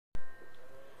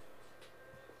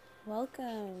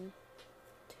Welcome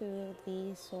to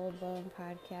the Soul Bone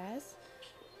podcast.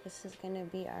 This is going to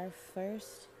be our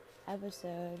first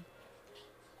episode.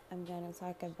 I'm going to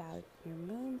talk about your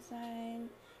moon sign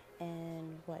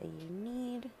and what you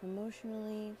need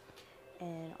emotionally,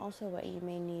 and also what you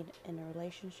may need in a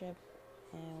relationship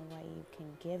and what you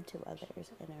can give to others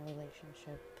in a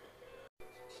relationship.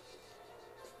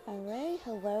 Alright,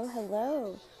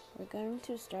 hello. We're going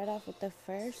to start off with the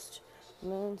first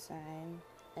moon sign,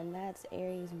 and that's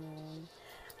Aries moon.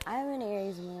 I'm an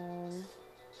Aries moon.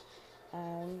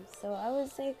 So I would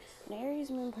say an Aries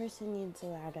moon person needs a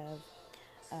lot of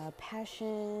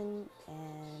passion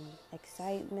and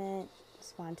excitement,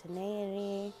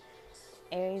 spontaneity.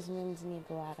 Aries moons need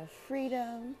a lot of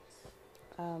freedom.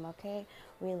 Okay,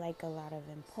 we like a lot of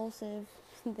impulsive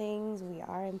things. We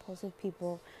are impulsive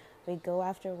people. We go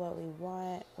after what we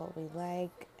want, what we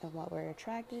like, and what we're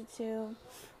attracted to.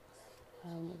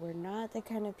 We're not the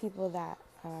kind of people that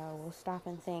will stop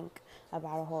and think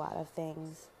about a whole lot of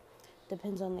things.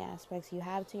 Depends on the aspects you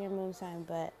have to your moon sign,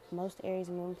 but most Aries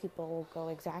moon people will go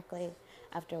exactly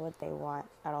after what they want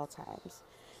at all times.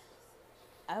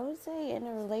 I would say in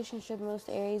a relationship, most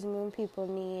Aries moon people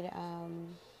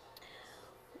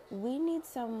we need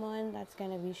someone that's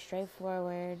going to be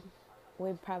straightforward.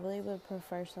 We probably would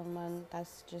prefer someone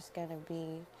that's just going to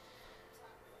be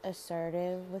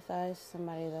assertive with us,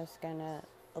 somebody that's going to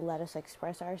let us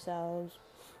express ourselves.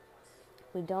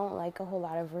 We don't like a whole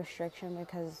lot of restriction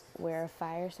because we're a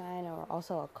fire sign and we're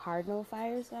also a cardinal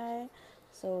fire sign.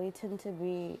 So we tend to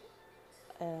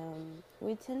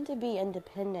be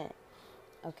independent.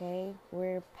 Okay,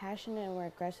 we're passionate and we're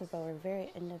aggressive, but we're very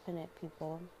independent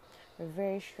people. We're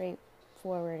very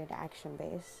straightforward and action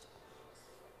based.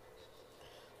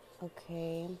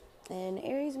 Okay, an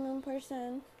Aries moon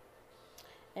person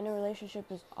in a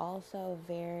relationship is also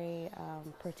very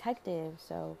protective.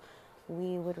 So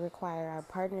we would require our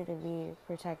partner to be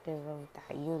protective of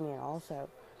that union also.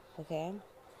 Okay.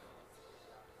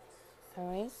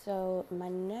 Alright, so my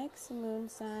next moon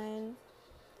sign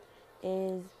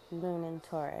is Moon in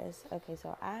Taurus. Okay,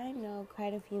 so I know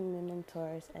quite a few Moon in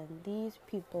Taurus, and these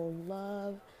people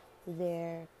love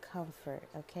their comfort.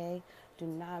 Okay, do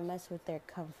not mess with their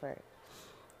comfort.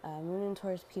 Moon in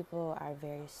Taurus people are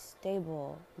very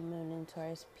stable. Moon in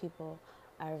Taurus people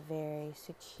are very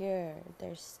secure.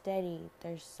 They're steady.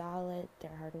 They're solid.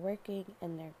 They're hardworking,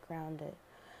 and they're grounded.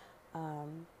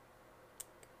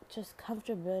 Just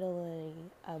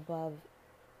comfortability above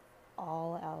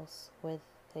all else with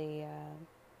the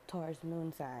Taurus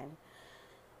moon sign,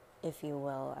 if you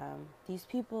will. These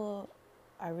people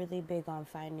are really big on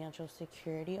financial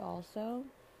security also.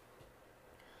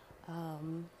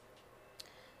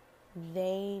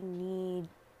 They need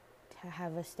to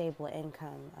have a stable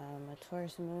income. A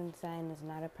Taurus moon sign is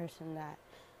not a person that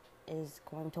is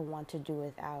going to want to do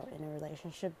without in a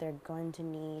relationship. They're going to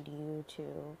need you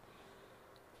to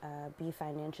be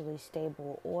financially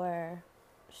stable or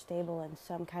stable in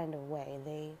some kind of way.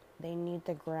 They need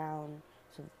the ground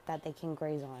so that they can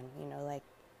graze on, like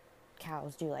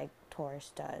cows do, like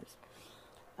Taurus does.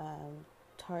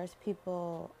 Taurus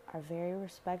people are very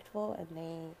respectful and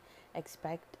they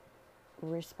expect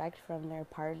respect from their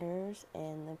partners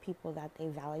and the people that they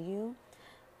value.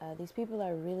 These people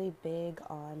are really big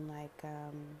on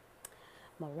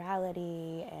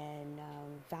morality and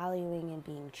valuing and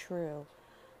being true.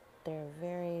 They're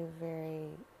very, very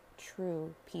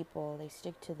true people. They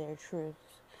stick to their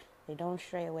truths. They don't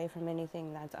stray away from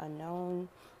anything that's unknown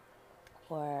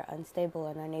or unstable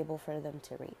and unable for them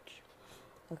to reach.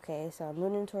 Okay, so a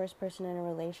Moon and Taurus person in a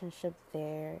relationship,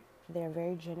 they're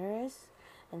very generous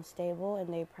and stable,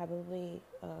 and they probably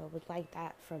would like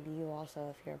that from you also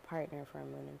if you're a partner for a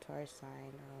Moon and Taurus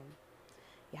sign.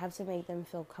 You have to make them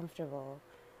feel comfortable,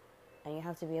 and you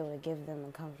have to be able to give them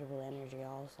a comfortable energy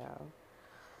also.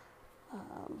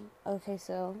 Okay,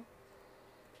 so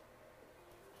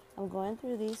I'm going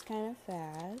through these kind of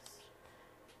fast.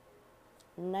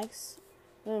 Next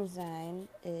moon sign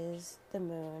is the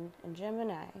moon in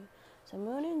Gemini. So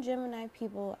moon in Gemini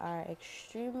people are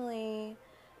extremely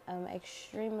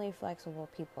flexible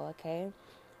people, okay?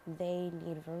 They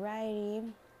need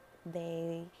variety.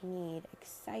 They need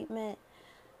excitement.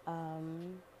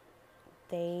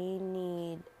 They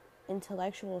need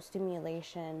intellectual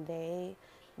stimulation. They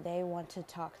want to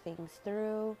talk things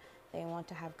through. They want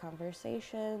to have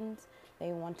conversations.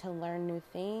 They want to learn new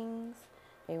things.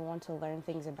 They want to learn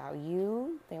things about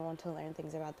you. They want to learn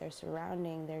things about their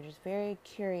surrounding. They're just very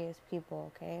curious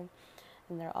people, okay?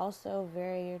 And they're also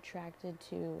very attracted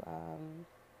to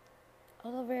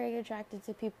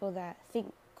people that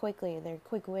think quickly, they're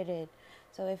quick-witted.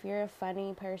 So if you're a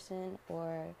funny person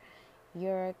or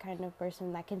you're a kind of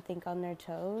person that can think on their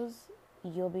toes,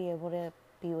 you'll be able to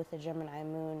be with the Gemini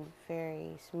moon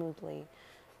very smoothly.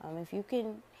 If you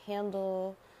can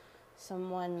handle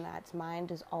someone that's mind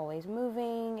is always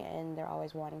moving and they're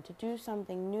always wanting to do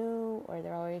something new, or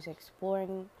they're always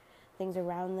exploring things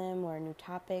around them or new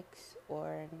topics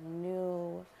or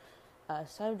new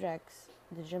subjects,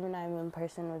 the Gemini moon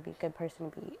person would be a good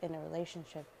person to be in a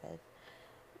relationship with.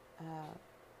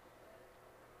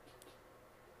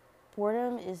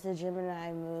 Boredom is the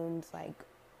Gemini moon's like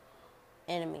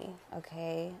enemy,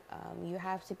 okay? You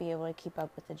have to be able to keep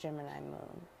up with the Gemini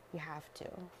moon. You have to.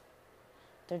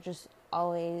 They're just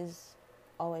always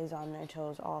on their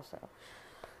toes also.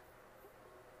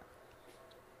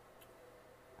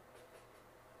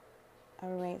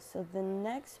 Alright, so the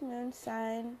next moon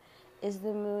sign is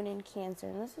the moon in Cancer.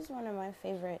 And this is one of my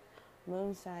favorite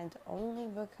moon signs only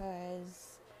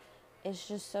because it's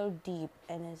just so deep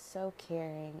and it's so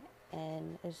caring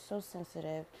and it's so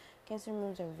sensitive. Cancer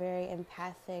moons are very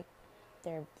empathic.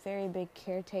 They're very big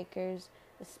caretakers,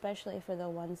 especially for the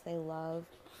ones they love.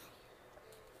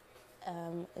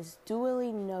 It's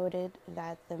duly noted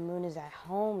that the moon is at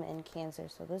home in Cancer,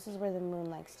 so this is where the moon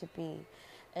likes to be.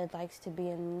 It likes to be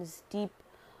in this deep,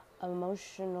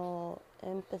 emotional,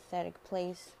 empathetic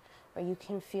place where you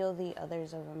can feel the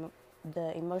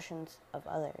emotions of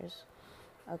others.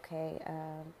 Okay,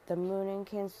 the moon in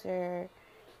Cancer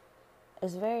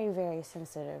is very, very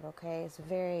sensitive. Okay, it's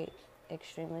very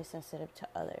extremely sensitive to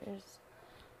others.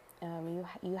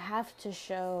 You have to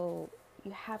show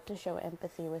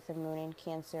empathy with the moon in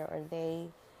Cancer, or they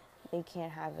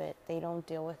can't have it. They don't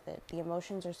deal with it. The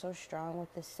emotions are so strong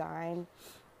with the sign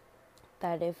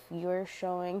that if you're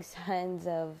showing signs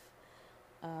of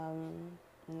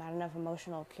not enough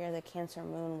emotional care, the Cancer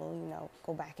moon will,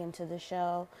 go back into the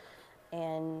shell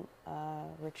and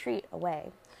retreat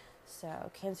away.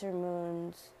 So Cancer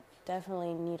moons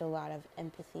definitely need a lot of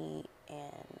empathy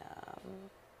and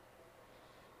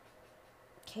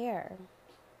care.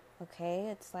 Okay,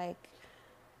 it's like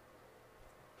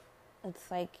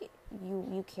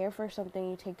you care for something,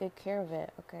 you take good care of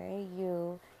it. Okay,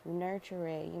 you nurture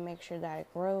it, you make sure that it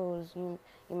grows, you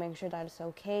make sure that it's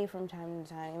okay from time to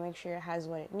time, you make sure it has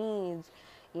what it needs,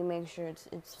 you make sure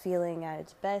it's feeling at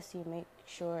its best, you make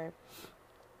sure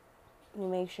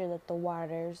that the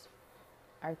waters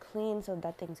are clean so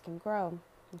that things can grow.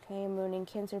 Okay, moon and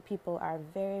Cancer people are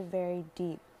very, very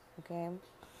deep. Okay.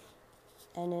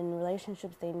 And in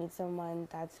relationships, they need someone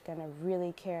that's going to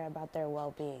really care about their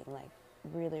well-being, like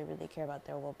really, really care about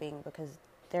their well-being, because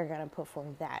they're going to put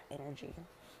forth that energy,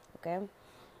 okay?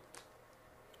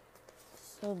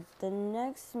 So the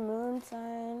next moon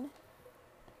sign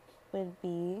would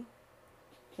be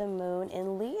the moon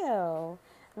in Leo.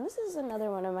 And this is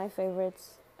another one of my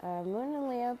favorites. Moon and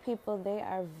Leo people, they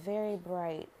are very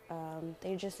bright.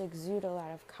 They just exude a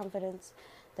lot of confidence.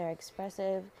 They're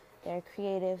expressive. They're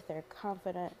creative, they're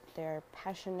confident, they're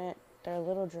passionate, they're a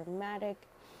little dramatic.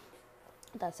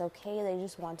 That's okay, they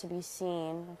just want to be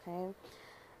seen, okay?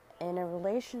 In a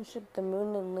relationship, the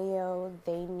moon and Leo,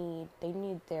 they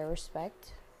need their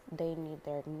respect, they need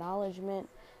their acknowledgement,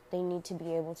 they need to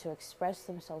be able to express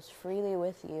themselves freely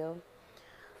with you.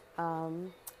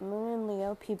 Moon and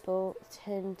Leo people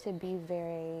tend to be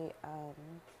very,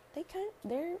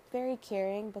 they're very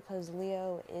caring, because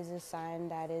Leo is a sign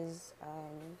that is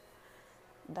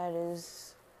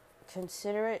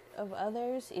considerate of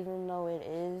others, even though it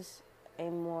is a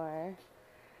more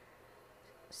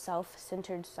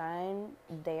self-centered sign.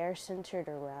 They are centered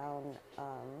around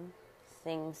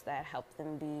things that help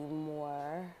them be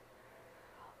more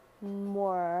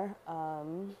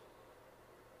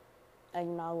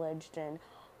acknowledged and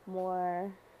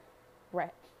more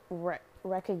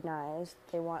recognized.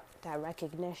 They want that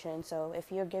recognition. So if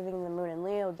you're giving the moon and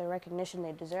Leo the recognition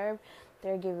they deserve,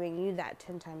 they're giving you that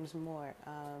 10 times more.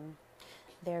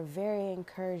 They're very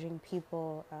encouraging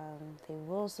people. They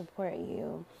will support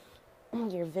you,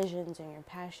 your visions and your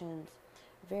passions.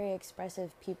 Very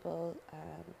expressive people.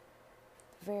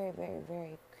 Very, very,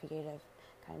 very creative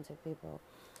kinds of people.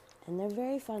 And they're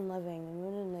very fun-loving. The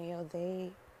moon and Leo,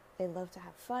 they love to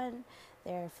have fun.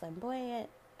 They're flamboyant.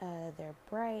 They're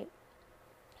bright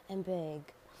and big.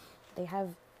 They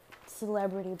have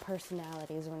celebrity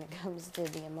personalities when it comes to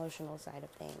the emotional side of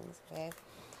things, okay?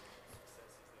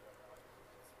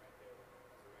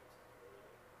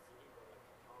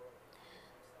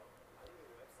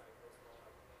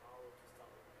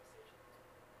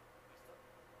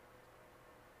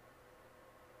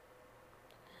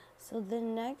 So the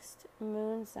next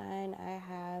moon sign I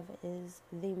have is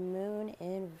the moon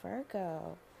in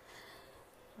Virgo.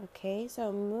 Okay,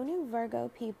 so Moon and Virgo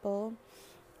people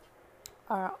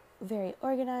are very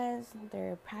organized,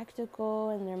 they're practical,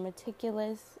 and they're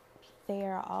meticulous. They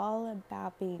are all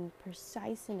about being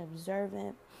precise and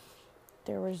observant.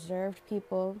 They're reserved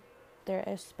people. They're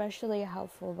especially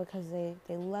helpful because they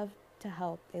love to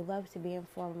help. They love to be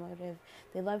informative.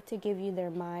 They love to give you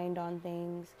their mind on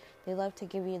things. They love to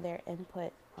give you their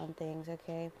input on things,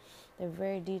 okay? They're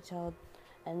very detailed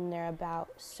and they're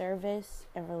about service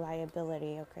and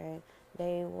reliability, okay?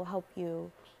 They will help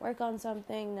you work on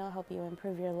something, they'll help you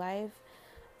improve your life.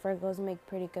 Virgos make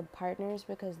pretty good partners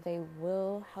because they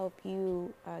will help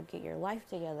you get your life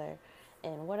together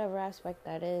in whatever aspect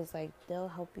that is. Like, they'll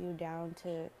help you down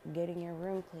to getting your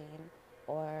room clean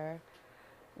or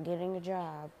getting a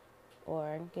job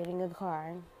or getting a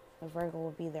car. The Virgo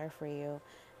will be there for you,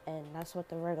 and that's what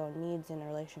the Virgo needs in a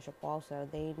relationship also.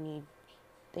 They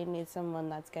need someone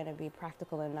that's going to be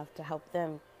practical enough to help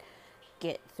them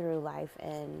get through life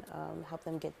and help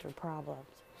them get through problems.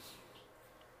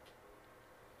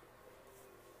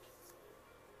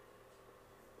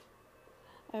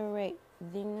 All right,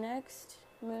 the next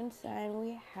moon sign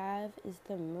we have is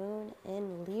the moon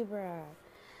in Libra.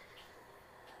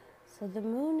 So the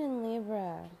moon in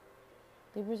Libra's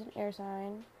an air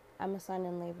sign. I'm a sun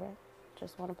in Libra.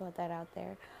 Just want to put that out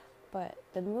there. But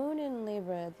the moon in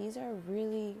Libra, these are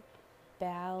really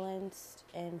balanced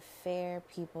and fair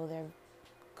people. They're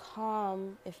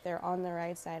calm if they're on the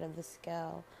right side of the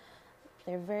scale.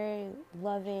 They're very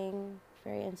loving,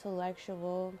 very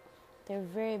intellectual. They're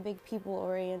very big people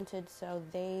oriented, so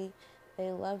they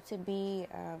love to be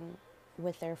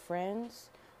with their friends,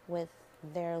 with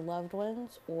their loved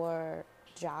ones, or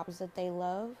jobs that they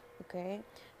love. Okay,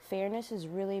 fairness is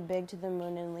really big to the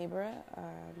moon in Libra.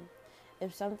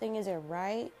 If something isn't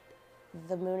right,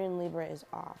 the moon in Libra is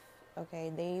off.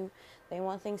 Okay, they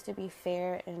want things to be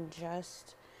fair and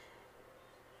just,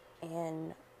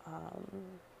 and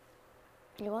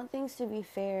you want things to be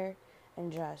fair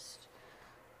and just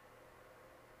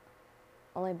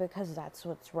only because that's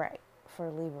what's right for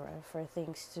Libra, for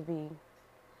things to be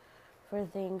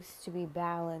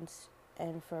balanced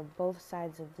and for both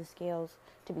sides of the scales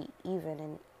to be even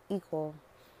and equal.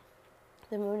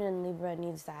 The moon in Libra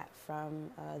needs that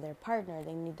from their partner.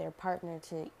 They need their partner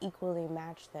to equally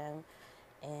match them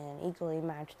and equally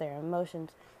match their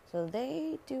emotions. So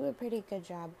they do a pretty good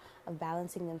job of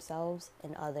balancing themselves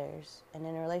and others. And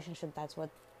in a relationship, that's what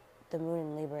the moon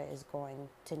in Libra is going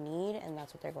to need, and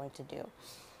that's what they're going to do.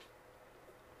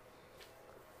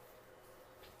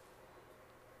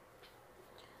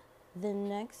 The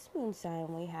next moon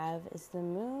sign we have is the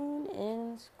moon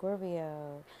in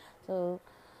Scorpio. So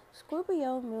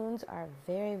Scorpio moons are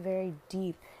very, very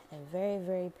deep and very,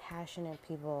 very passionate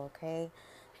people, okay?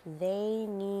 They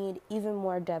need even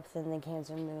more depth than the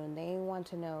Cancer moon. They want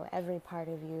to know every part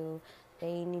of you.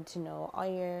 They need to know all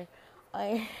your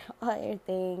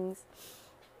things.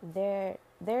 They're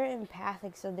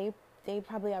empathic, so they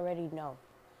probably already know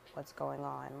what's going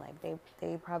on. Like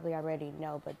they probably already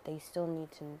know, but they still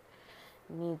need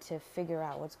to figure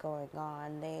out what's going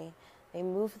on. They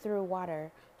move through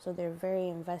water, so they're very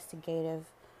investigative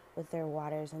with their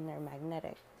waters, and they're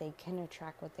magnetic. They can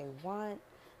attract what they want.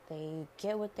 They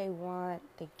get what they want.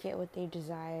 They get what they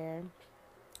desire,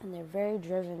 and they're very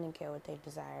driven to get what they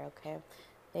desire. Okay,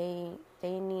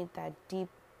 they need that deep,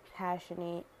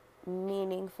 passionate,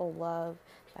 meaningful love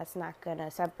that's not gonna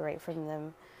separate from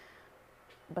them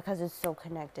because it's so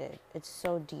connected. It's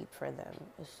so deep for them.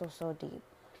 It's so deep.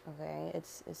 Okay,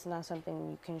 it's not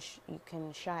something you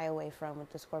can shy away from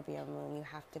with the Scorpio moon. You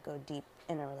have to go deep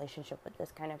in a relationship with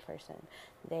this kind of person.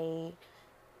 They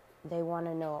want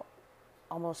to know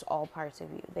almost all parts of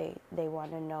you. They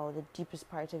want to know the deepest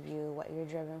parts of you, what you're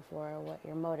driven for, what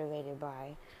you're motivated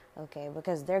by. Okay,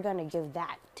 because they're gonna give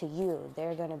that to you.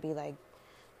 They're gonna be like,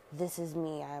 this is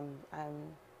me.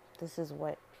 This is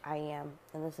what I am,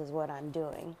 and this is what I'm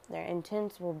doing. Their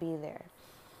intents will be there.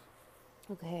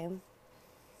 Okay.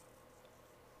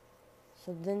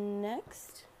 So the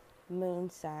next moon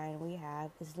sign we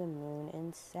have is the moon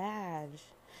in Sag.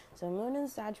 So moon and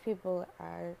Sag people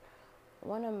are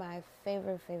one of my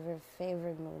favorite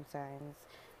moon signs.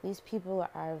 These people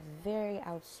are very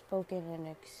outspoken and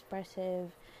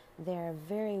expressive. They're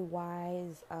very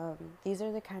wise. These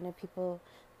are the kind of people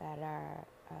that are,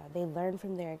 they learn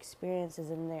from their experiences,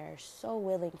 and they're so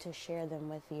willing to share them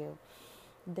with you.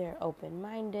 They're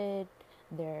open-minded.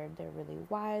 They're really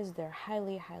wise. They're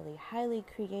highly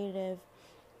creative,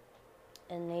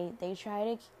 and they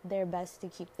try their best to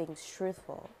keep things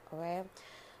truthful. Okay,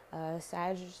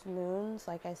 Sag moons,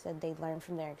 like I said, they learn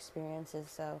from their experiences.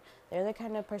 So they're the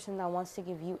kind of person that wants to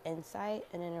give you insight,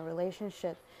 and in a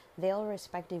relationship, they'll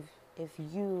respect if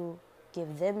you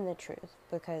give them the truth,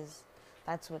 because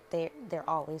that's what they're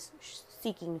always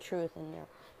seeking truth, and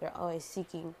they're always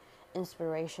seeking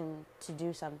inspiration to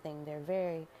do something. They're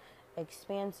very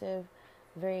expansive,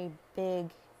 very big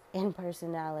in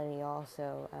personality.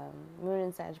 Also, Moon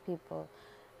and Sag people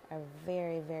are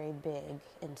very, very big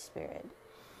in spirit.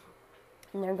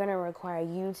 And they're going to require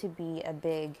you to be a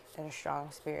big and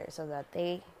strong spirit so that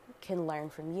they can learn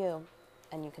from you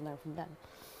and you can learn from them.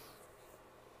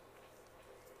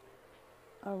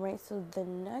 Alright, so the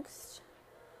next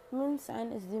moon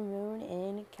sign is the moon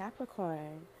in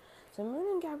Capricorn. So moon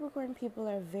in Capricorn people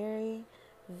are very,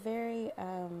 very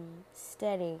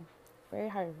steady, very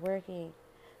hardworking,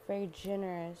 very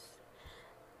generous.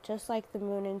 Just like the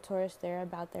moon in Taurus, they're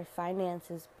about their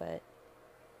finances, but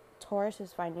Taurus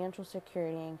is financial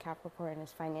security and Capricorn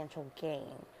is financial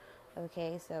gain.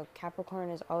 Okay, so Capricorn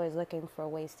is always looking for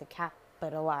ways to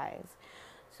capitalize.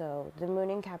 So the moon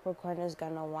in Capricorn is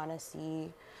going to want to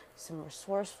see some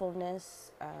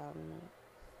resourcefulness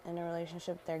in a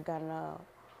relationship. They're going to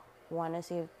want to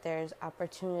see if there's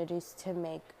opportunities to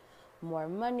make more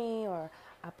money, or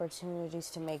opportunities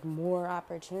to make more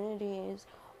opportunities,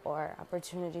 or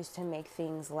opportunities to make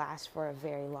things last for a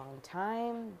very long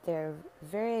time. They're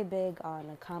very big on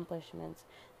accomplishments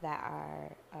that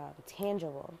are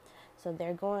tangible. So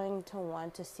they're going to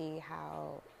want to see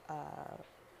how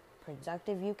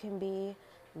productive you can be.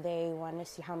 They want to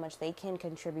see how much they can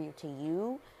contribute to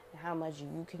you and how much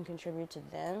you can contribute to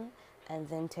them, and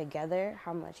then together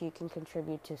how much you can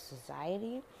contribute to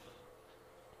society.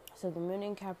 So the moon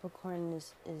in Capricorn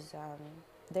is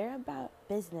they're about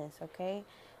business, okay?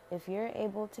 If you're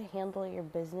able to handle your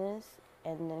business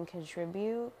and then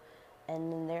contribute,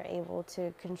 and then they're able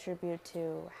to contribute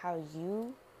to how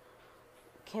you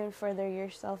can further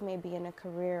yourself, maybe in a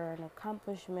career or an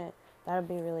accomplishment, that would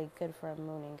be really good for a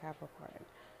moon in Capricorn.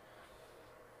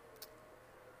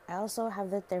 I also have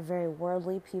that they're very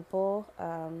worldly people.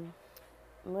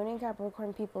 Moon in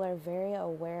Capricorn people are very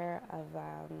aware of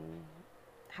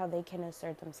how they can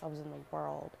assert themselves in the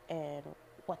world and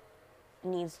what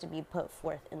needs to be put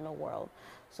forth in the world.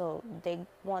 So they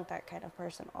want that kind of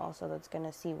person also that's going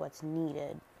to see what's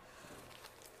needed.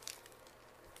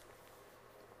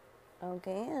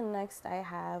 Okay, and next I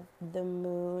have the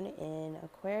moon in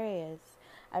Aquarius.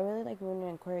 I really like moon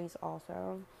in Aquarius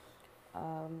also.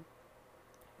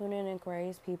 Moon in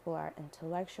Aquarius people are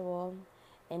intellectual,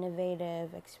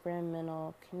 innovative,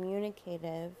 experimental,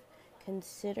 communicative,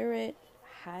 considerate,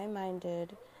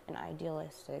 high-minded, and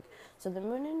idealistic. So the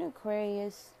moon in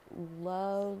Aquarius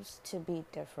loves to be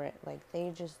different. Like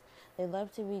they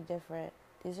love to be different.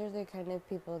 These are the kind of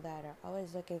people that are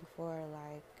always looking for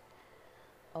like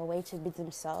a way to be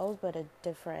themselves, but a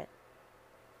different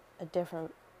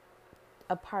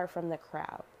apart from the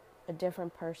crowd, a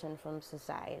different person from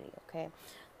society. Okay,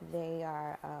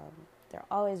 they're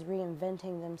always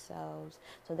reinventing themselves.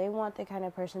 So they want the kind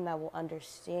of person that will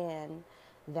understand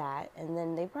that, and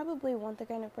then they probably want the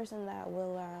kind of person that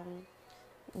will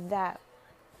that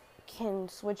can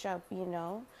switch up,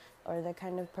 or the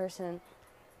kind of person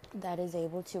that is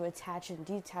able to attach and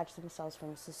detach themselves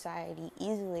from society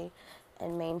easily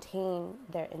and maintain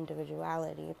their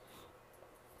individuality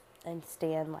and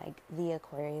stand like the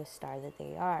Aquarius star that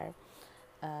they are.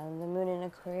 The moon in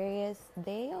Aquarius,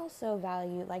 they also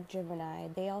value, like Gemini,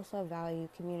 they also value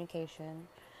communication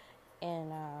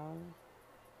and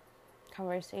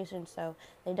conversation. So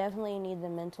they definitely need the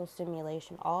mental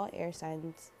stimulation. All air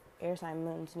sign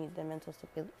moons need the mental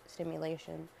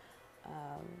stimulation.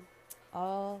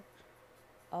 All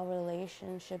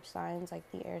relationship signs, like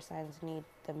the air signs, need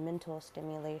the mental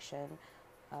stimulation.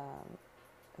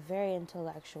 Very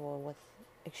intellectual,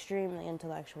 extremely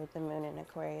intellectual with the moon in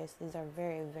Aquarius. These are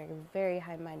very, very, very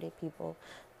high-minded people.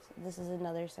 So this is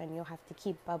another sign you'll have to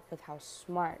keep up with how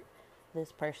smart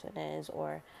this person is,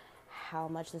 or how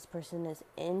much this person is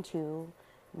into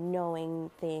knowing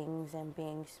things and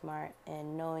being smart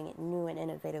and knowing new and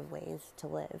innovative ways to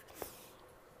live.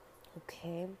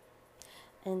 Okay.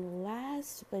 And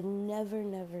last but never,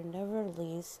 never, never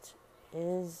least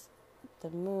is the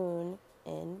moon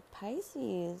in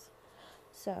Pisces.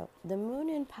 So the moon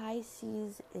in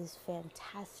Pisces is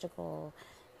fantastical.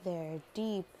 They're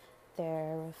deep,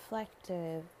 they're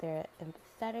reflective, they're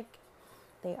empathetic,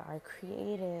 they are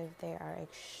creative, they are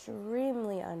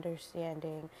extremely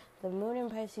understanding. The moon in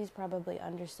Pisces probably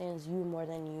understands you more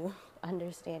than you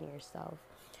understand yourself.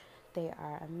 They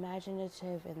are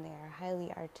imaginative and they are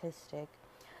highly artistic.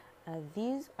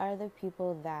 These are the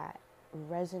people that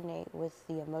resonate with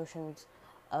the emotions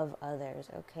of others,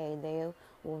 okay? They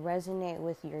will resonate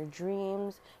with your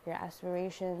dreams, your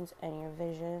aspirations, and your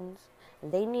visions.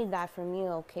 They need that from you,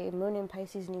 okay? Moon in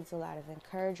Pisces needs a lot of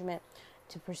encouragement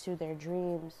to pursue their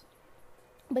dreams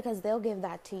because they'll give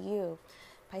that to you.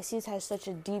 Pisces has such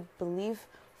a deep belief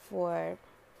for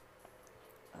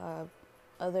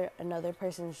another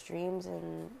person's dreams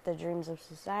and the dreams of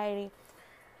society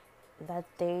that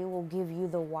they will give you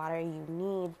the water you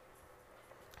need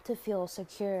to feel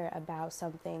secure about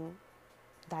something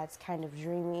that's kind of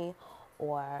dreamy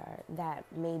or that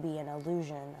may be an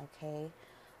illusion, okay?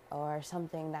 Or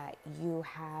something that you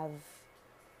have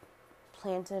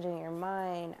planted in your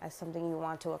mind as something you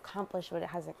want to accomplish, but it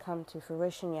hasn't come to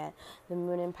fruition yet. The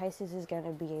moon in Pisces is going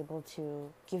to be able to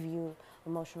give you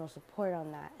emotional support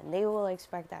on that, and they will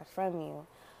expect that from you.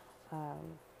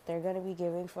 They're going to be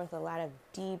giving forth a lot of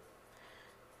deep,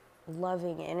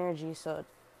 loving energy so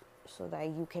that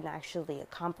you can actually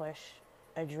accomplish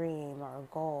a dream or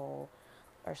a goal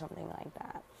or something like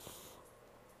that.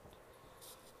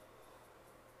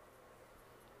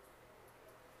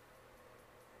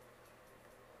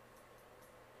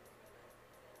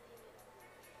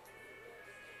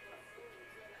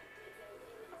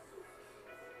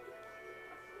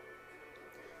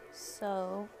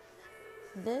 So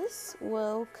this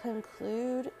will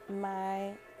conclude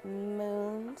my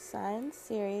moon sign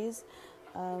series,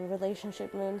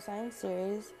 relationship moon sign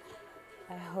series.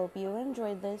 I hope you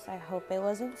enjoyed this. I hope it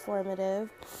was informative.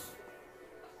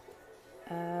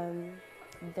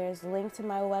 There's a link to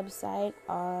my website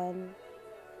on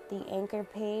the Anchor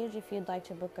page if you'd like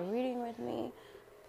to book a reading with me.